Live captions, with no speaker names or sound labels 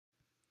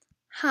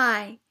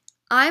Hi,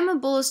 I'm a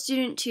Bullis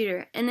Student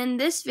Tutor, and in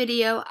this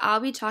video, I'll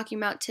be talking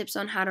about tips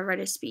on how to write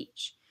a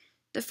speech.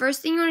 The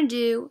first thing you want to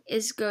do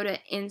is go to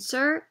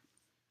Insert,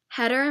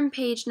 Header and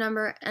Page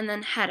Number, and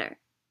then Header.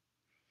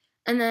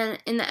 And then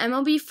in the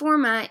MLB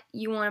format,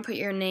 you want to put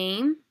your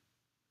name,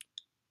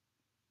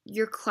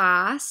 your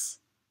class,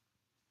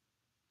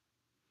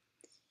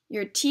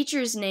 your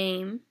teacher's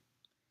name,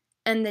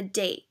 and the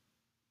date.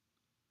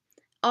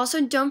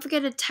 Also, don't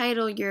forget to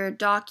title your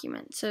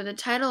document. So the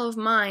title of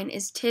mine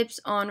is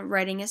Tips on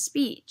Writing a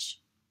Speech.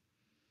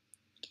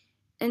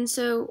 And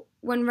so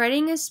when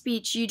writing a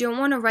speech, you don't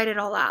want to write it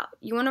all out.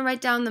 You want to write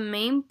down the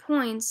main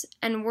points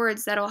and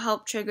words that will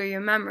help trigger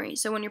your memory.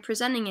 So when you're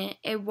presenting it,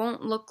 it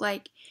won't look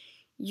like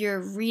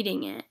you're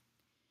reading it.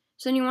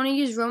 So then you want to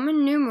use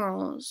Roman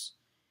numerals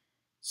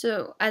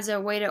so as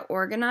a way to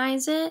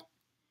organize it.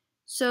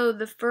 So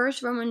the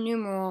first Roman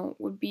numeral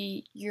would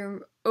be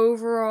your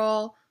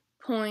overall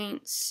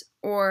points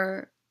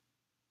or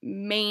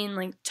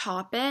main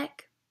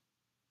topic,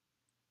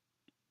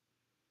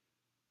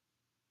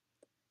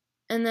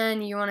 and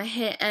then you want to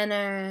hit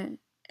enter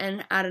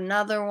and add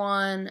another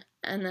one,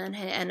 and then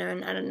hit enter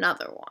and add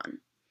another one.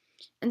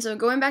 And so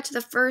going back to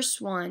the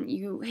first one,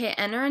 you hit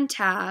enter and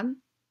tab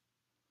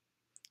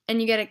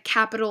and you get a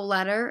capital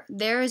letter.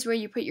 There is where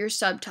you put your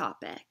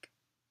subtopic.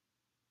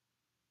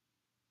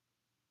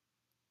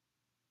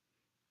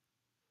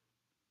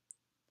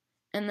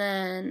 And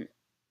then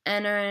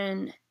enter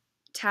and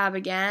tab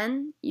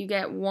again, you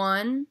get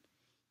 1.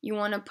 You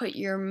want to put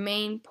your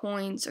main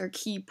points or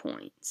key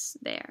points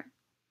there.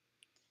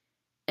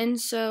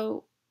 And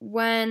so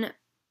when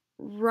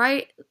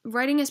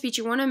writing a speech,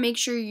 you want to make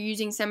sure you're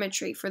using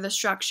symmetry for the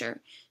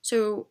structure.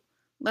 So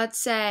let's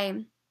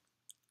say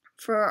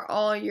for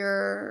all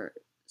your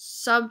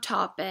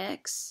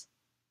subtopics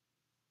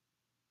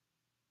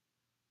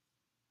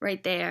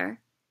right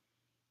there,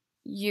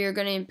 you're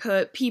going to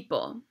put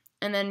people.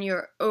 And then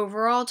your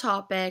overall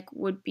topic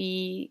would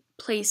be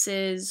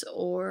places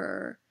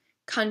or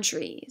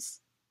countries.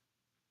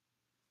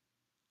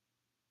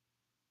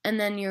 And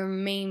then your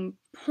main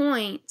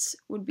points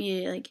would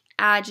be like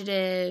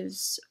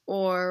adjectives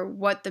or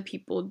what the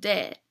people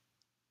did.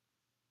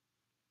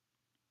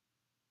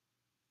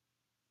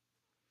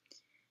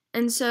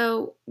 And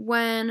so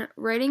when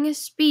writing a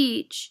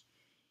speech,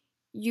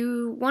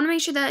 you want to make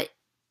sure that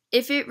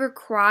if it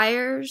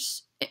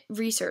requires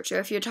research or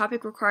if your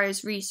topic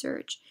requires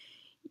research,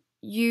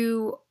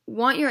 you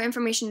want your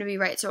information to be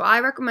right. So I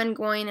recommend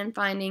going and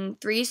finding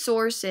 3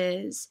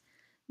 sources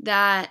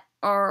that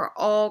are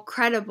all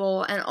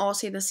credible and all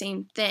say the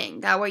same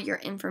thing. That way your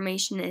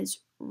information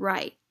is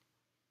right.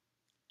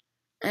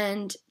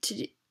 And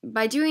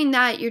by doing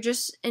that, you're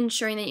just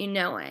ensuring that you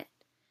know it.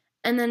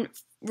 And then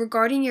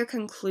regarding your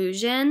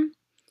conclusion,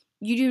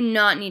 you do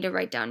not need to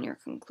write down your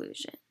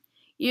conclusion.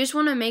 You just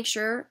want to make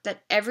sure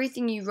that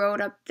everything you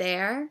wrote up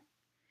there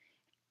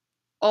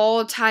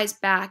all ties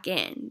back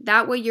in.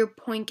 That way your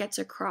point gets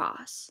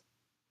across.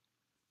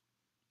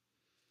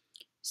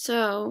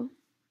 So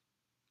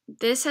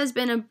this has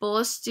been a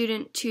Bullis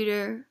Student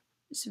Tutors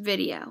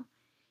video.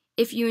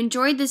 If you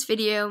enjoyed this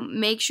video,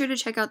 make sure to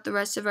check out the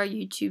rest of our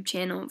YouTube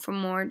channel for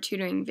more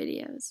tutoring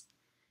videos.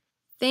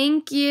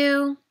 Thank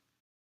you.